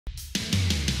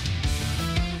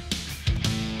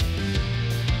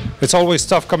It's always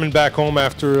tough coming back home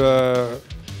after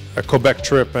a Quebec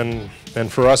trip, and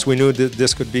for us, we knew that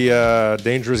this could be a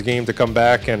dangerous game to come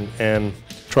back and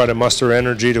try to muster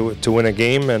energy to win a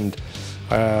game. And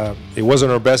it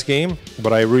wasn't our best game,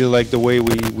 but I really like the way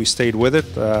we stayed with it.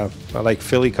 I like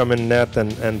Philly coming net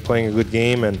and playing a good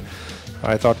game, and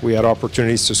I thought we had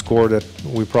opportunities to score that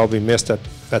we probably missed at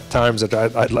times that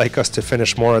I'd like us to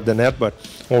finish more at the net, but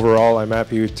overall I'm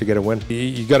happy to get a win.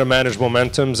 You got to manage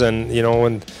momentums, and you know,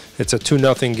 when it's a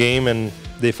 2-0 game and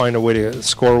they find a way to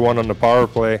score one on the power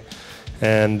play,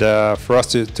 and for us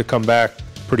to come back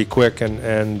pretty quick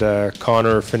and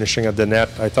Connor finishing at the net,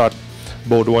 I thought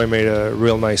Baudouin made a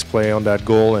real nice play on that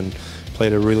goal and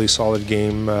played a really solid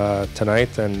game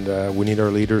tonight, and we need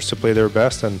our leaders to play their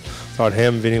best, and thought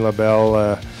him, Vinny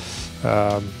LaBelle,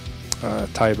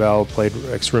 Ty Bell played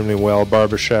extremely well,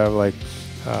 Barbashev,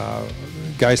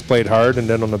 guys played hard. And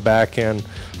then on the back end,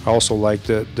 I also liked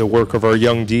the work of our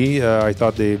young D. I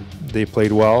thought they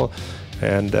played well,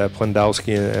 and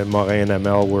Plendowski and Morin and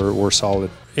Amel were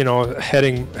solid. You know,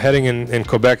 heading in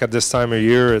Quebec at this time of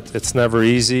year, it's never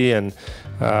easy, and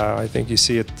I think you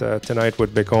see it tonight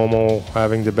with Baie-Comeau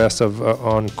having the best of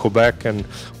on Quebec, and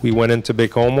we went into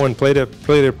Baie-Comeau and played a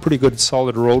pretty good,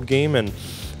 solid road game, and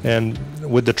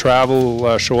with the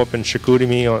travel, show up in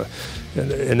Chicoutimi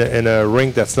in a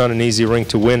rink that's not an easy rink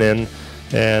to win in,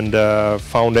 and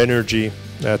found energy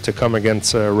to come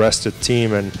against a rested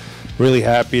team, and really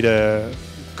happy to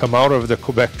come out of the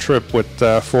Quebec trip with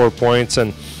 4 points,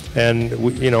 and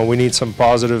we need some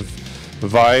positive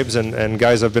vibes, and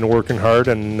guys have been working hard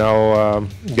and now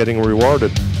getting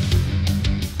rewarded.